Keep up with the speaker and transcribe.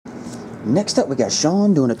Next up, we got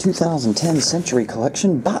Shaun doing a 2010 Century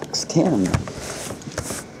Collection Box 10.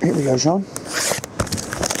 Here we go, Shaun.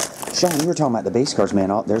 Shaun, you were talking about the base cards, man.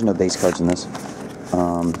 There's no base cards in this.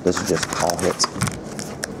 This is just all hits.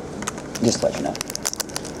 Just to let you know.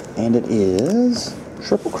 And it is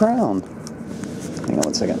Triple Crown. Hang on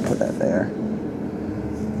one second, put that there.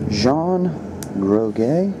 Jean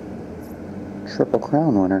Groguet, Triple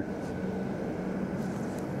Crown winner.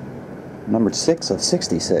 Numbered 6 of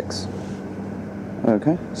 66.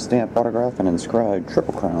 Okay, stamp, autograph, and inscribed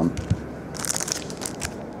Triple Crown.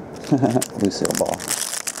 Lucille Ball.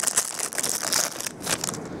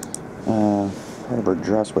 Herbert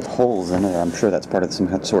dress with holes in it. I'm sure that's part of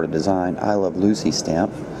some sort of design. I Love Lucy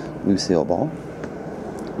stamp. Lucille Ball.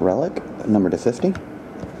 Relic, numbered to 50.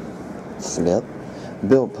 Flip.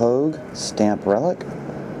 Bill Pogue, stamp relic.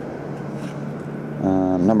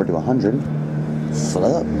 Numbered to 100.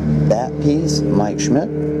 Flip. Bat piece, Mike Schmidt.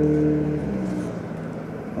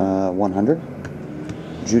 100.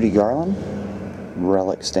 Judy Garland,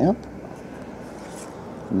 relic stamp.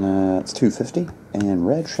 That's 250. And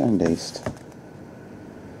Red Shandaste.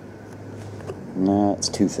 That's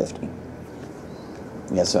 250.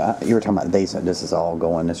 Yeah, so you were talking about the base. This is all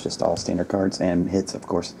going. It's just all standard cards and hits, of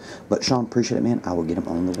course. But Shaun, appreciate it, man. I will get them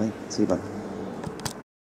on the way. See you, bud.